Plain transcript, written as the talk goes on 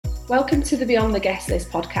Welcome to the Beyond the Guest List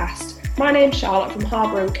podcast. My name's Charlotte from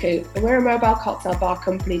Harbour & Coop, and we're a mobile cocktail bar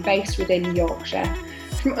company based within Yorkshire.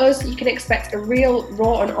 From us, you can expect a real,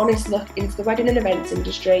 raw and honest look into the wedding and events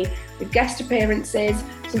industry, with guest appearances,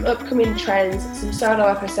 some upcoming trends, some solo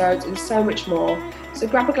episodes and so much more. So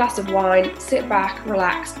grab a glass of wine, sit back,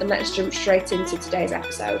 relax, and let's jump straight into today's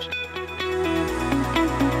episode.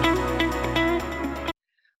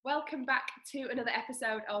 Welcome back to another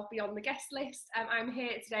episode of Beyond the Guest List. I'm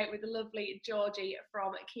here today with the lovely Georgie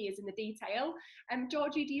from Keys in the Detail.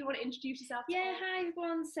 Georgie, do you want to introduce yourself? Yeah, hi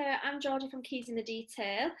everyone. So I'm Georgie from Keys in the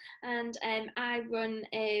Detail, and I run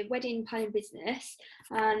a wedding planning business,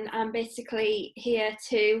 and I'm basically here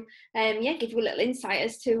to give you a little insight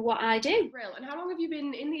as to what I do. Real. And how long have you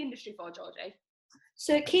been in the industry for, Georgie?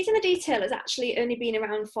 So Keys in the Detail has actually only been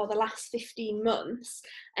around for the last 15 months,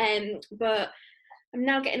 but I'm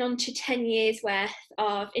now getting on to 10 years worth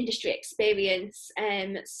of industry experience.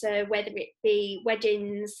 So whether it be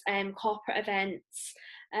weddings, corporate events,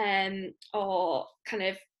 or kind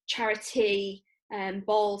of charity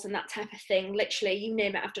balls and that type of thing, literally you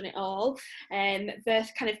name it, I've done it all.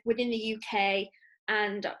 Both kind of within the UK,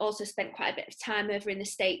 and also spent quite a bit of time over in the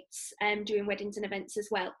States doing weddings and events as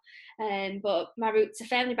well. But my roots are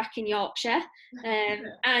firmly back in Yorkshire,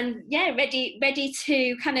 and ready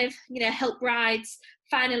to kind of help brides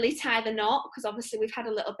finally tie the knot, because obviously we've had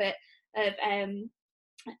a little bit of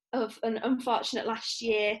an unfortunate last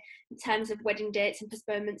year in terms of wedding dates and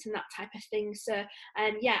postponements and that type of thing. So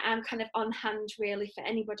I'm kind of on hand really for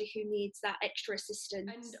anybody who needs that extra assistance.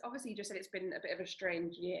 And obviously you just said it's been a bit of a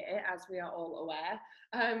strange year, as we are all aware,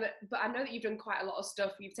 but I know that you've done quite a lot of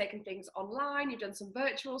stuff. You've taken things online, you've done some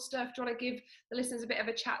virtual stuff. Do you want to give the listeners a bit of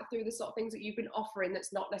a chat through the sort of things that you've been offering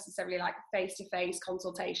that's not necessarily like face-to-face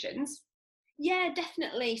consultations? Yeah,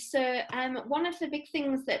 definitely. So one of the big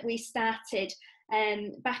things that we started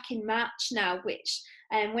back in March now, which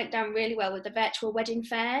went down really well, with the virtual wedding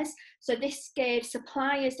fairs. So this gave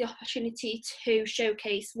suppliers the opportunity to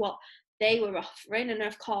showcase what they were offering, and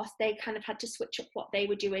of course they kind of had to switch up what they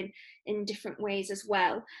were doing in different ways as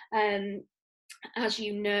well, as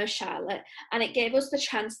you know, Charlotte. And it gave us the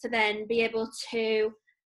chance to then be able to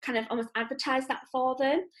kind of almost advertise that for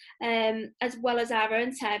them, as well as our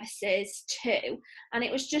own services too. And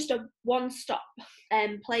it was just a one-stop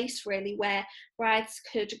place really, where brides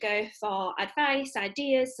could go for advice,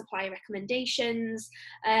 ideas, supplier recommendations,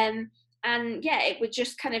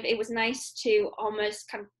 it was nice to almost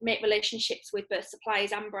kind of make relationships with both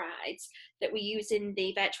suppliers and brides that were using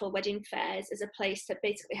the virtual wedding fairs as a place to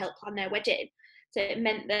basically help plan their wedding. So it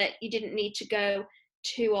meant that you didn't need to go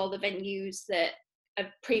to all the venues that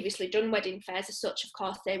have previously done wedding fairs as such. Of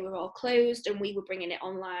course, they were all closed, and we were bringing it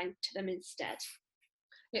online to them instead.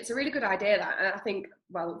 It's a really good idea, that, and I think,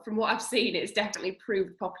 well, from what I've seen, it's definitely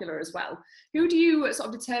proved popular as well. Who do you sort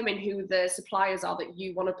of determine who the suppliers are that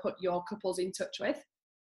you want to put your couples in touch with?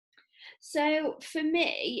 So for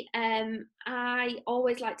me, I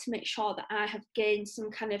always like to make sure that I have gained some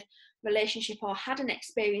kind of relationship or had an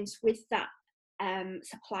experience with that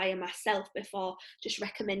supplier myself before just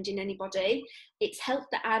recommending anybody. It's helped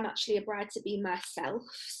that I'm actually a bride-to-be myself,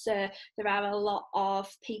 so there are a lot of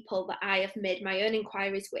people that I have made my own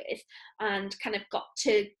inquiries with and kind of got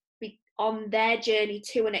to be on their journey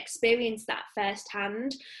to and experience that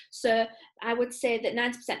firsthand. So I would say that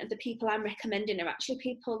 90% of the people I'm recommending are actually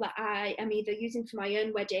people that I am either using for my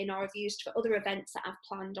own wedding or have used for other events that I've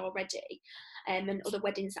planned already, and other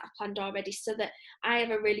weddings that I've planned already, so that I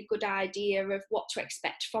have a really good idea of what to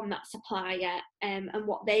expect from that supplier, and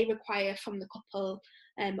what they require from the couple,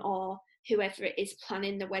 or whoever it is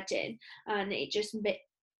planning the wedding. And it just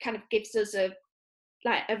kind of gives us a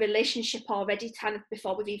relationship already kind of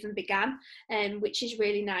before we've even began, which is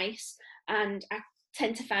really nice. And I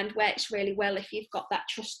tend to find works really well if you've got that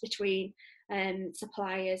trust between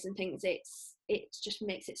suppliers and things. It just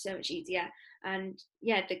makes it so much easier. And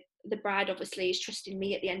the bride obviously is trusting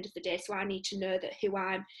me at the end of the day, so I need to know that who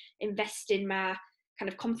I'm investing my kind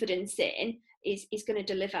of confidence in is going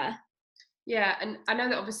to deliver. Yeah, and I know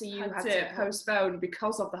that obviously you had to postpone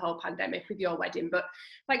because of the whole pandemic with your wedding, but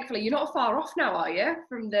thankfully you're not far off now, are you,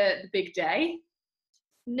 from the big day?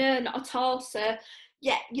 No, not at all. So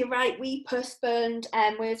yeah, you're right, we postponed.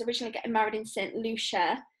 We was originally getting married in St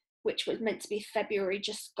Lucia, which was meant to be February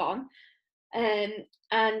just gone.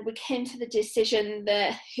 And we came to the decision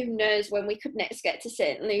that who knows when we could next get to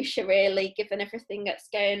St Lucia, really, given everything that's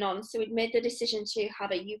going on. So we'd made the decision to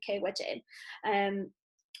have a UK wedding.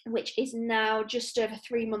 which is now just over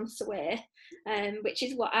 3 months away, which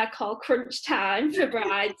is what I call crunch time for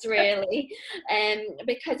brides, really,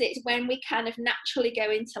 because it's when we kind of naturally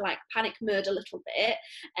go into like panic mode a little bit.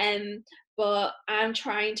 But I'm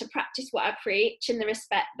trying to practice what I preach in the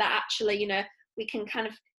respect that actually, you know, we can kind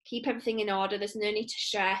of keep everything in order. There's no need to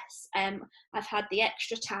stress. I've had the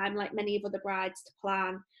extra time, like many of other brides, to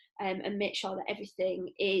plan and make sure that everything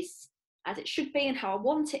is as it should be and how I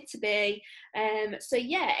want it to be. So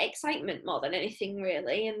yeah, excitement more than anything,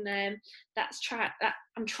 really. And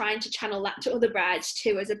I'm trying to channel that to other brides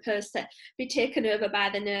too, as opposed to be taken over by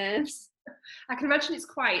the nerves. I can imagine it's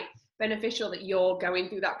quite beneficial that you're going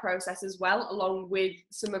through that process as well, along with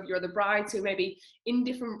some of your other brides who may be in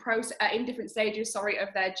different stages, of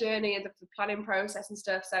their journey and the planning process and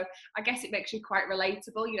stuff. So I guess it makes you quite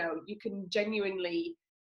relatable. You know, you can genuinely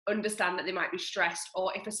understand that they might be stressed,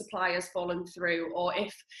 or if a supplier's fallen through, or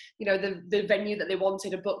if, you know, the venue that they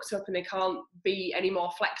wanted are booked up and they can't be any more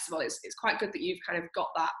flexible. It's quite good that you've kind of got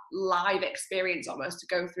that live experience almost to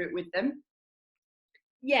go through it with them.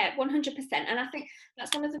 Yeah, 100%. And I think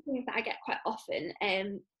that's one of the things that I get quite often,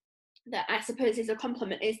 that I suppose is a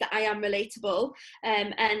compliment, is that I am relatable.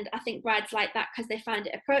 And I think brides like that because they find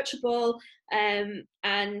it approachable,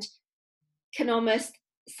 and can almost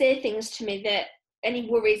say things to me, that any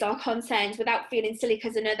worries or concerns, without feeling silly,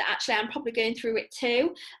 because I know that actually I'm probably going through it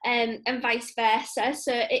too, and vice versa.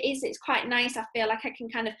 So it's quite nice. I feel like I can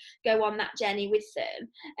kind of go on that journey with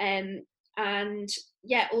them. And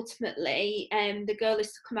yeah, ultimately, the goal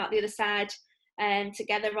is to come out the other side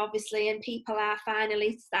together, obviously, and people are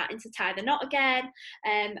finally starting to tie the knot again,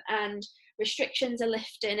 and restrictions are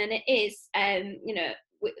lifting, and it is, you know,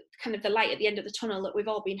 kind of the light at the end of the tunnel that we've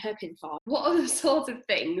all been hoping for. What are the sort of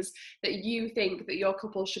things that you think that your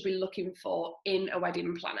couple should be looking for in a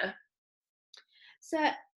wedding planner? So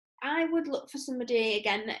I would look for somebody,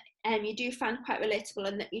 again, that you do find quite relatable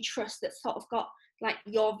and that you trust, that's sort of got like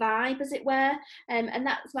your vibe, as it were. And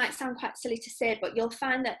that might sound quite silly to say, but you'll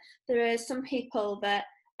find that there are some people that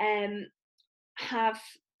have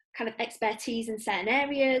kind of expertise in certain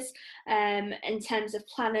areas, in terms of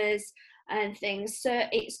planners and things. So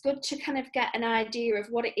it's good to kind of get an idea of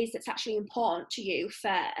what it is that's actually important to you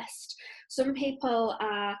first. Some people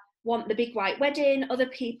want the big white wedding, other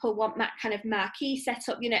people want that kind of marquee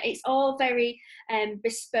setup. You know, it's all very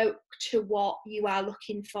bespoke to what you are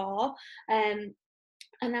looking for.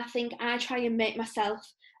 And I think I try and make myself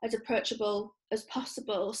as approachable as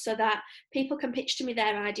possible, so that people can pitch to me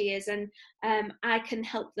their ideas, and I can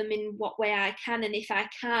help them in what way I can. And if I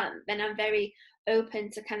can't, then I'm very open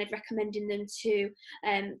to kind of recommending them to,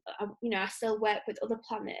 you know, I still work with other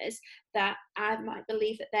planners that I might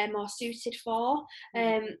believe that they're more suited for.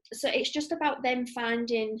 So it's just about them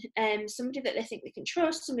finding somebody that they think they can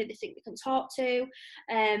trust, somebody they think they can talk to,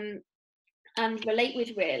 and relate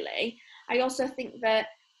with, really. I also think that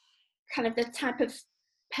kind of the type of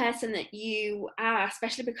person that you are,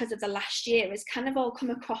 especially because of the last year, has kind of all come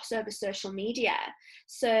across over social media.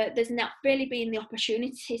 So there's not really been the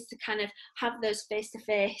opportunities to kind of have those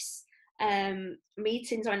face-to-face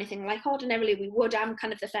meetings or anything like ordinarily we would. I'm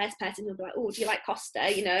kind of the first person who'll be like, oh, do you like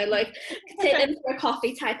Costa? You know, like take them for a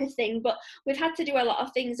coffee type of thing. But we've had to do a lot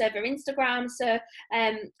of things over Instagram. So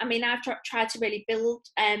I mean, I've tried to really build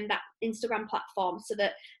that Instagram platform so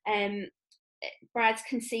that brides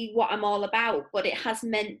can see what I'm all about, but it has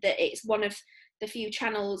meant that it's one of the few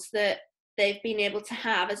channels that they've been able to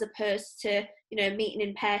have, as opposed to, you know, meeting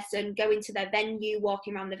in person, going to their venue,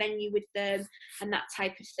 walking around the venue with them, and that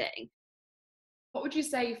type of thing. What would you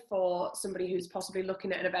say for somebody who's possibly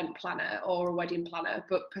looking at an event planner or a wedding planner,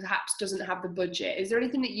 but perhaps doesn't have the budget? Is there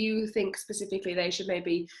anything that you think specifically they should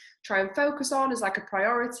maybe try and focus on as like a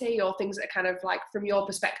priority, or things that are kind of like, from your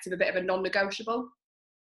perspective, a bit of a non-negotiable?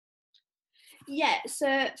 Yeah,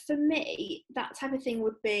 so for me, that type of thing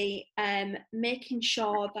would be making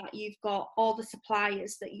sure that you've got all the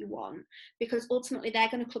suppliers that you want, because ultimately they're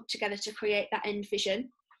going to club together to create that end vision.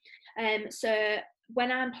 So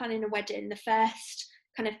when I'm planning a wedding, the first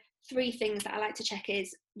kind of 3 things that I like to check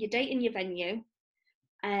is your date and your venue,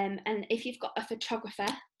 and if you've got a photographer,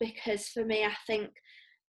 because for me, I think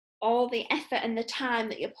all the effort and the time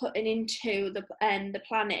that you're putting into the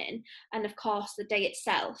planning, and of course the day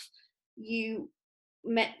itself, you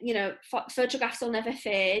know, photographs will never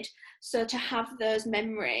fade. So to have those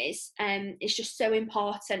memories is just so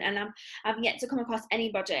important. And I've yet to come across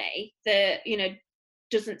anybody that, you know,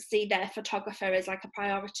 doesn't see their photographer as like a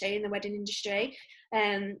priority in the wedding industry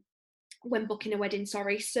when booking a wedding. So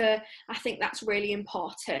I think that's really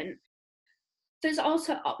important. There's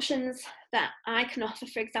also options that I can offer.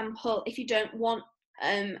 For example, if you don't want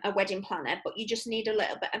a wedding planner, but you just need a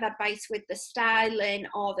little bit of advice with the styling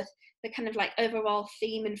or the kind of like overall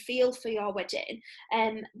theme and feel for your wedding,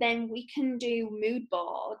 then we can do mood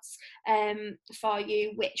boards for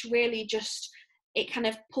you, which really just, it kind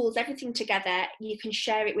of pulls everything together. You can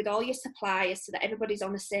share it with all your suppliers so that everybody's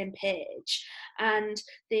on the same page, and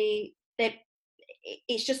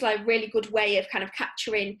it's just like a really good way of kind of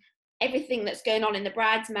capturing everything that's going on in the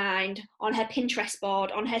bride's mind, on her Pinterest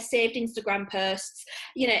board, on her saved Instagram posts.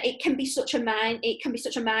 It can be such a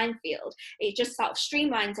minefield. It just sort of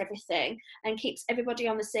streamlines everything and keeps everybody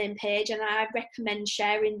on the same page. And I recommend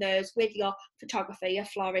sharing those with your photographer, your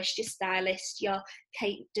florist, your stylist, your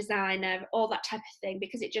cake designer, all that type of thing,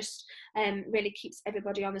 because it just really keeps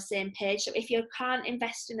everybody on the same page. So if you can't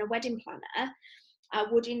invest in a wedding planner, I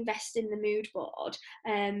would invest in the mood board,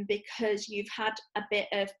 because you've had a bit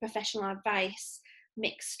of professional advice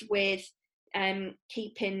mixed with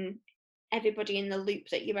keeping everybody in the loop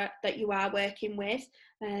that you are working with,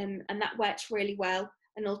 and that works really well.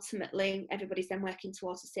 And ultimately, everybody's then working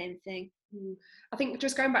towards the same thing. I think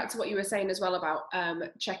just going back to what you were saying as well about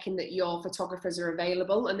checking that your photographers are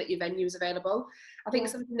available and that your venue is available. I think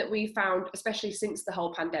something that we found, especially since the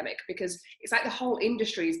whole pandemic, because it's like the whole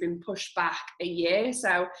industry has been pushed back a year.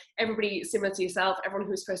 So everybody, similar to yourself, everyone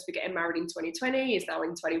who was supposed to be getting married in 2020 is now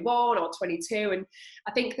in 21 or 22. And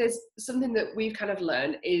I think there's something that we've kind of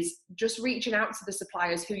learned is just reaching out to the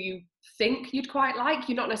suppliers who you think you'd quite like,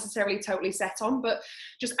 you're not necessarily totally set on, but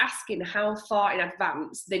just asking how far in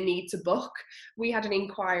advance they need to book. We had an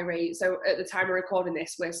inquiry, so at the time of recording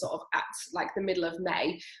this, we're sort of at like the middle of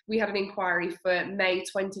May. We had an inquiry for May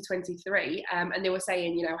 2023, and they were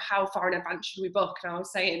saying, how far in advance should we book? And I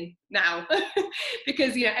was saying now,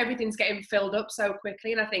 because everything's getting filled up so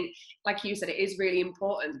quickly. And I think, like you said, it is really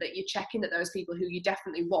important that you're checking that those people who you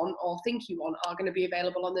definitely want or think you want are going to be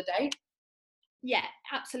available on the day. Yeah,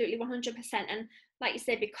 absolutely, 100%. And like you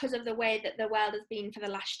say, because of the way that the world has been for the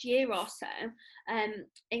last year or so,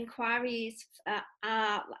 inquiries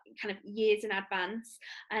are kind of years in advance.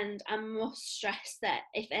 And I must stress that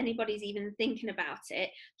if anybody's even thinking about it,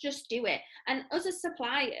 just do it. And us as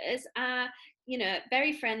suppliers are,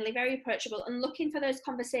 very friendly, very approachable, and looking for those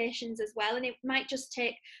conversations as well. And it might just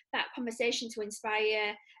take that conversation to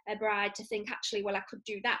inspire a bride to think, actually, well, I could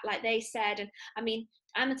do that, like they said. And I mean,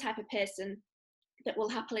 I'm the type of person that will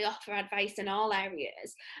happily offer advice in all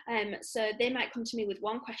areas. So they might come to me with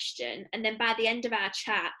one question, and then by the end of our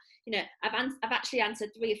chat, I've actually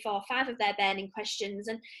answered 3 or 4 or 5 of their burning questions,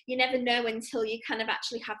 and you never know until you kind of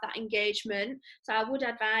actually have that engagement. So I would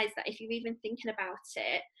advise that if you're even thinking about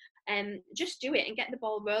it, just do it and get the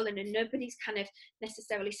ball rolling. And nobody's kind of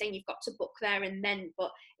necessarily saying you've got to book there and then,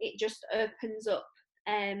 but it just opens up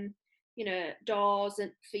doors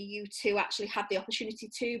and for you to actually have the opportunity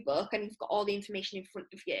to book, and you've got all the information in front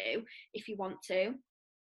of you if you want to.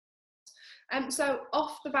 So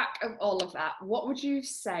off the back of all of that, what would you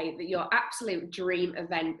say that your absolute dream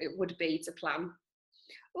event it would be to plan?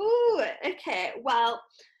 Oh, okay. Well,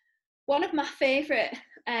 one of my favourite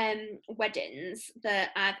weddings that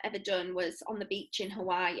I've ever done was on the beach in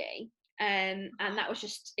Hawaii. And that was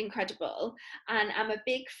just incredible. And I'm a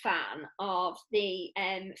big fan of the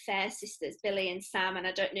Fair sisters, Billy and Sam. And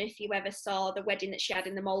I don't know if you ever saw the wedding that she had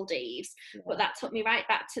in the Maldives, but that took me right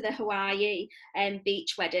back to the Hawaii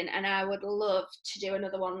beach wedding. And I would love to do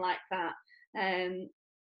another one like that,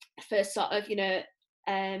 for sort of,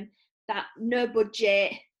 that no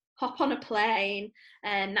budget, hop on a plane,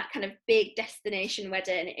 and that kind of big destination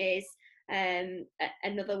wedding is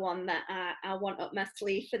another one that I want up my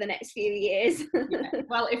sleeve for the next few years. Yeah.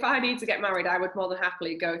 Well, if I need to get married, I would more than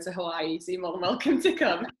happily go to Hawaii, so you're more than welcome to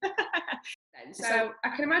come. So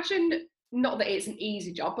I can imagine, not that it's an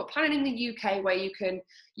easy job, but planning in the UK where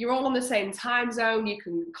you're all on the same time zone, you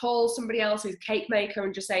can call somebody else who's a cake maker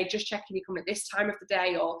and just say, just checking you come at this time of the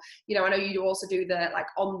day, or, I know you also do the like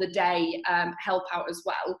on the day help out as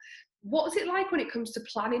well. What's it like when it comes to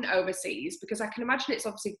planning overseas? Because I can imagine it's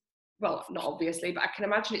obviously, well, not obviously, but I can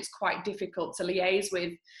imagine it's quite difficult to liaise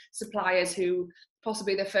with suppliers who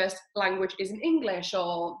possibly their first language isn't English,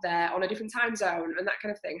 or they're on a different time zone and that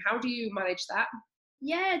kind of thing. How do you manage that?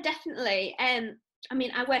 Yeah, definitely. I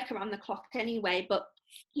mean, I work around the clock anyway, but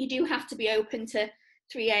you do have to be open to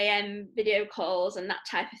 3 a.m. video calls and that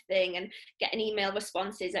type of thing, and getting email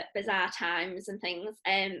responses at bizarre times and things.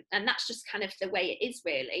 And that's just kind of the way it is,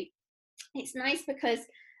 really. It's nice because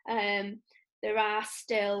there are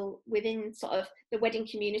still within sort of the wedding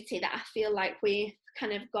community that I feel like we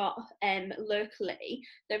kind of got locally,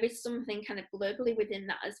 there is something kind of globally within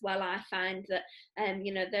that as well. I find that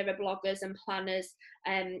there are bloggers and planners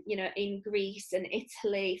in Greece and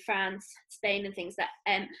Italy, France, Spain and things that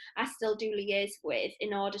I still do liaise with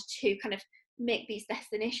in order to kind of make these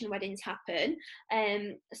destination weddings happen.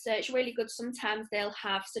 So it's really good. Sometimes they'll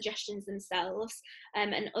have suggestions themselves,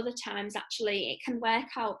 and other times actually it can work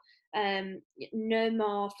out no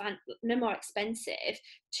more expensive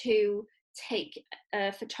to take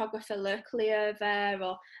a photographer locally over,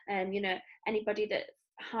 or anybody that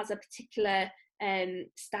has a particular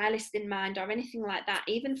stylist in mind or anything like that.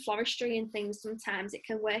 Even floristry and things, sometimes it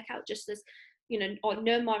can work out just as or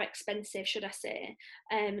no more expensive, should I say,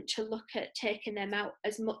 to look at taking them out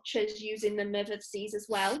as much as using them overseas as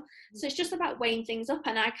well. So it's just about weighing things up,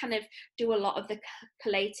 and I kind of do a lot of the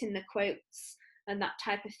collating the quotes and that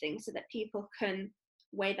type of thing so that people can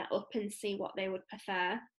weigh that up and see what they would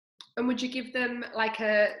prefer. And would you give them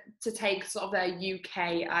to take sort of their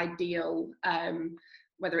UK ideal,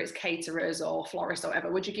 whether it's caterers or florists or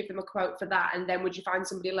whatever, would you give them a quote for that? And then would you find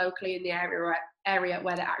somebody locally in the area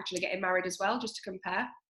where they're actually getting married as well, just to compare?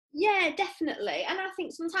 Yeah, definitely. And I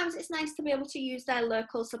think sometimes it's nice to be able to use their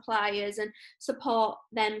local suppliers and support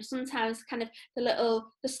them. Sometimes kind of the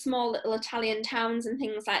small little Italian towns and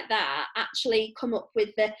things like that actually come up with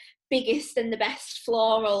the biggest and the best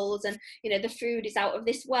florals, and the food is out of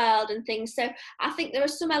this world and things. So I think there are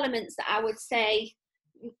some elements that I would say,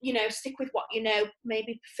 stick with what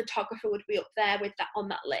maybe photographer would be up there with that on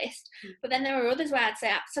that list. But then there are others where I'd say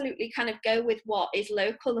absolutely kind of go with what is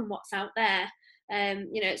local and what's out there.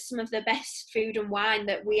 Some of the best food and wine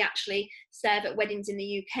that we actually serve at weddings in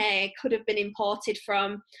the UK could have been imported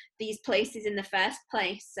from these places in the first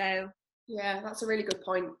place. So yeah, that's a really good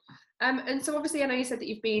point. And so obviously I know you said that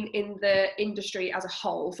you've been in the industry as a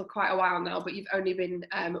whole for quite a while now, but you've only been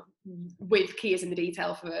with Keys in the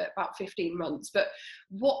Detail for about 15 months. But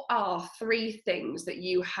what are 3 things that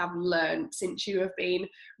you have learned since you have been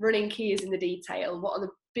running Keys in the Detail? What are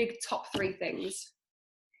the big top 3 things?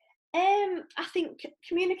 I think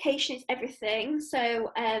communication is everything.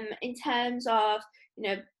 So in terms of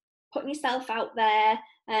putting yourself out there,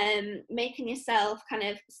 making yourself kind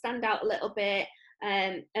of stand out a little bit,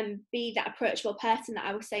 and be that approachable person that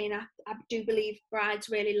I was saying I do believe brides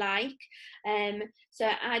really like. So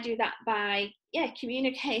I do that by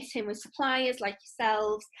communicating with suppliers like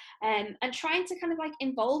yourselves, and trying to kind of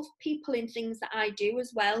involve people in things that I do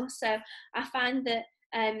as well. So I find that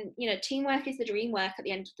teamwork is the dream work at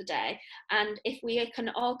the end of the day, and if we can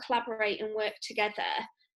all collaborate and work together,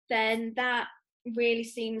 then that really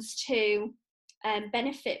seems to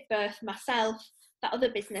benefit both myself, that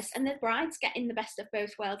other business, and the bride's getting the best of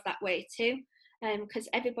both worlds that way too, because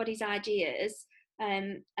everybody's ideas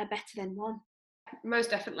are better than one.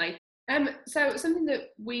 Most definitely. So something that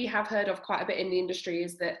we have heard of quite a bit in the industry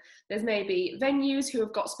is that there's maybe venues who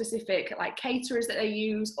have got specific caterers that they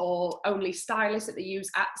use, or only stylists that they use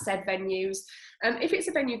at said venues. If it's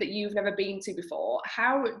a venue that you've never been to before,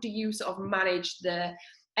 how do you sort of manage the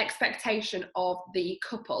expectation of the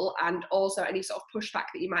couple, and also any sort of pushback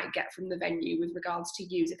that you might get from the venue with regards to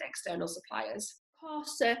using external suppliers?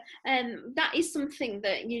 Course, so that is something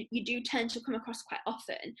that you do tend to come across quite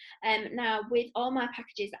often. Now, with all my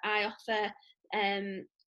packages, I offer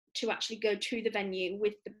to actually go to the venue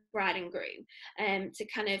with the bride and groom, to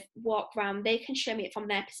kind of walk around. They can show me it from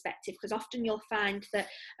their perspective, because often you'll find that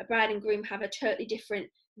a bride and groom have a totally different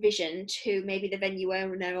vision to maybe the venue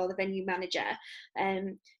owner or the venue manager.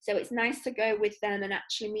 So it's nice to go with them and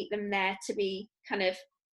actually meet them there to be kind of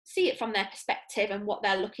see it from their perspective and what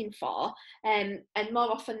they're looking for, and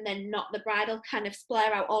more often than not the bride will kind of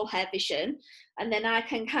splare out all her vision, and then I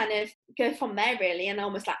can kind of go from there really and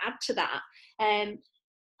almost add to that.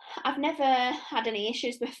 I've never had any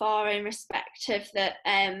issues before in respect of that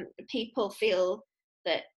people feel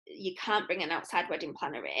that you can't bring an outside wedding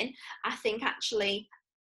planner in. I think actually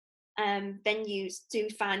venues do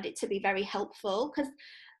find it to be very helpful, because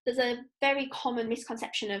there's a very common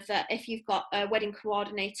misconception of that if you've got a wedding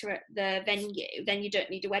coordinator at the venue, then you don't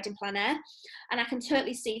need a wedding planner. And I can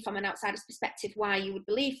totally see from an outsider's perspective why you would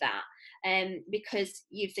believe that, because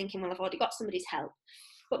you're thinking, well, I've already got somebody's help.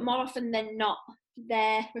 But more often than not,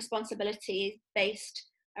 their responsibility is based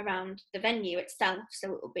around the venue itself.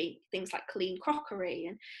 So it will be things like clean crockery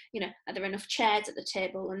and, are there enough chairs at the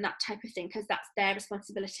table and that type of thing, because that's their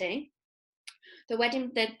responsibility.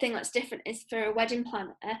 The thing that's different is for a wedding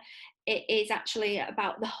planner, it is actually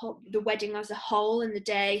about the wedding as a whole in the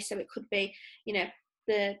day. So it could be,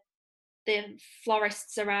 the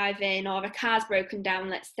florists arriving, or a car's broken down,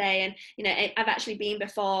 let's say, and I've actually been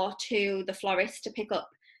before to the florist to pick up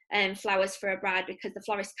flowers for a bride because the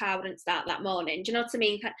florist car wouldn't start that morning. Do you know what I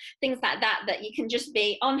mean? Things like that, that you can just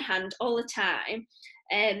be on hand all the time.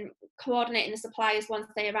 Coordinating the suppliers once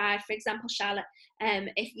they arrive. For example, Charlotte,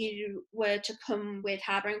 if you were to come with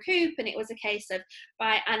Harbour and Coop and it was a case of,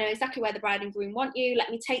 right, I know exactly where the bride and groom want you, let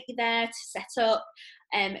me take you there to set up,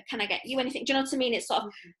 can I get you anything? Do you know what I mean? It's sort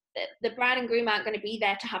of, the bride and groom aren't going to be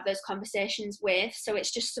there to have those conversations with, so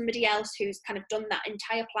it's just somebody else who's kind of done that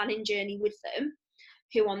entire planning journey with them,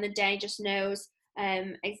 who on the day just knows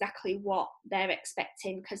exactly what they're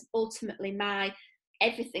expecting, because ultimately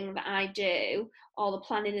everything that I do, all the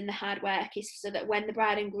planning and the hard work, is so that when the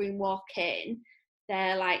bride and groom walk in,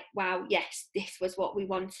 they're like, wow, yes, this was what we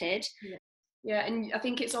wanted. Yeah, and I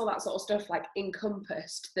think it's all that sort of stuff like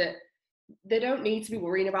encompassed, that they don't need to be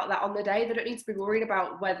worrying about that on the day. They don't need to be worrying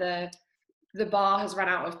about whether the bar has run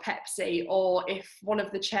out of Pepsi or if one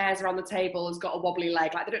of the chairs around the table has got a wobbly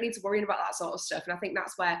leg. Like, they don't need to worry about that sort of stuff. And I think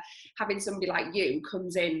that's where having somebody like you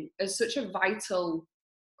comes in as such a vital,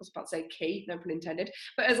 I was about to say key, no pun intended,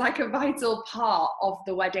 but as like a vital part of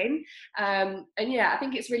the wedding. And yeah, I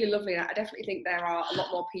think it's really lovely. I definitely think there are a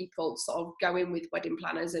lot more people sort of going with wedding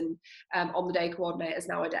planners and on the day coordinators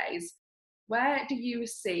nowadays. Where do you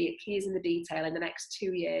see Keys in the Detail in the next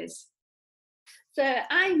 2 years? So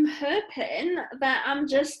I'm hoping that I'm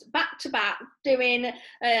just back to back doing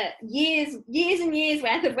years and years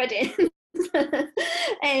worth of weddings.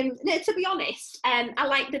 No, to be honest, I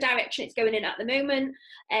like the direction it's going in at the moment,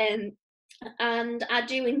 and I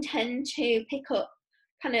do intend to pick up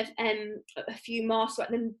kind of a few more. So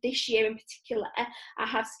this year in particular, I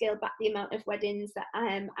have scaled back the amount of weddings that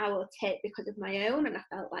I will take because of my own, and I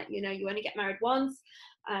felt like, you only get married once,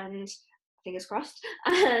 and fingers crossed,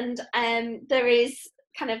 and there is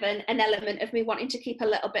kind of an element of me wanting to keep a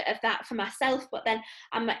little bit of that for myself, but then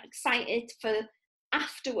I'm excited for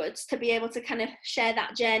afterwards to be able to kind of share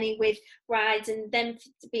that journey with brides, and then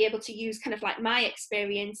to be able to use kind of like my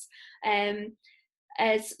experience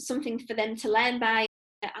as something for them to learn by.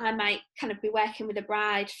 I might kind of be working with a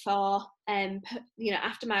bride for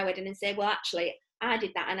after my wedding and say, well, actually I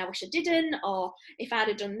did that and I wish I didn't, or if I'd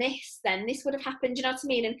have done this, then this would have happened. You know what I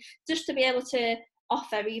mean? And just to be able to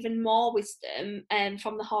offer even more wisdom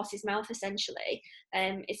from the horse's mouth, essentially,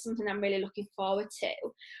 is something I'm really looking forward to.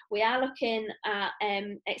 We are looking at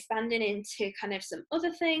expanding into kind of some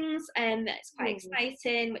other things that's quite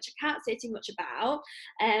exciting, which I can't say too much about.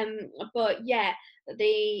 But yeah,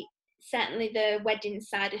 certainly the wedding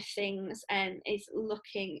side of things is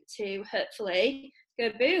looking to hopefully go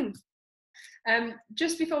boom.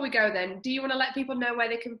 Just before we go then, do you want to let people know where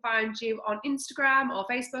they can find you on Instagram or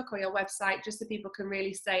Facebook or your website, just so people can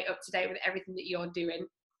really stay up to date with everything that you're doing?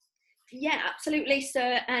 Yeah, absolutely. So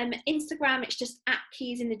Instagram, it's just at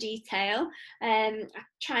Keys in the Detail. I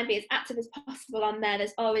try and be as active as possible on there.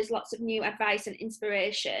 There's always lots of new advice and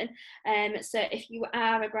inspiration. So if you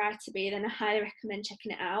are a bride-to-be, then I highly recommend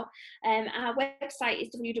checking it out. Our website is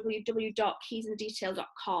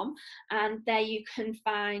www.keysinthedetail.com, and there you can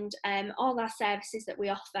find all our services that we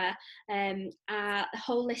offer, a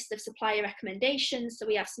whole list of supplier recommendations. So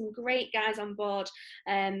we have some great guys on board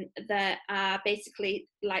that are basically,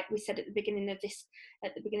 like we said at the beginning of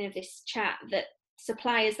this chat, that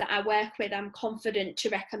suppliers that I work with I'm confident to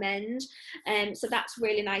recommend, so that's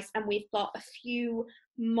really nice. And we've got a few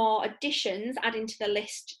more additions adding to the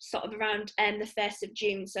list sort of around the 1st of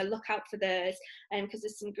June, so look out for those, because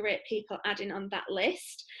there's some great people adding on that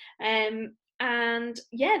list. And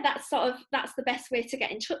yeah, that's the best way to get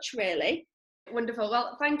in touch, really. Wonderful.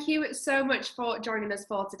 Well, thank you so much for joining us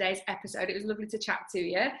for today's episode. It was lovely to chat to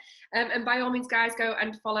you. And by all means, guys, go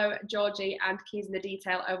and follow Georgie and Keys in the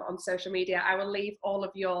Detail over on social media. I will leave all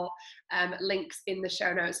of your links in the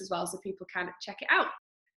show notes as well, so people can check it out.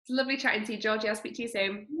 It's lovely chatting to you, Georgie. I'll speak to you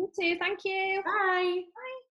soon. You too. Thank you. Bye. Bye.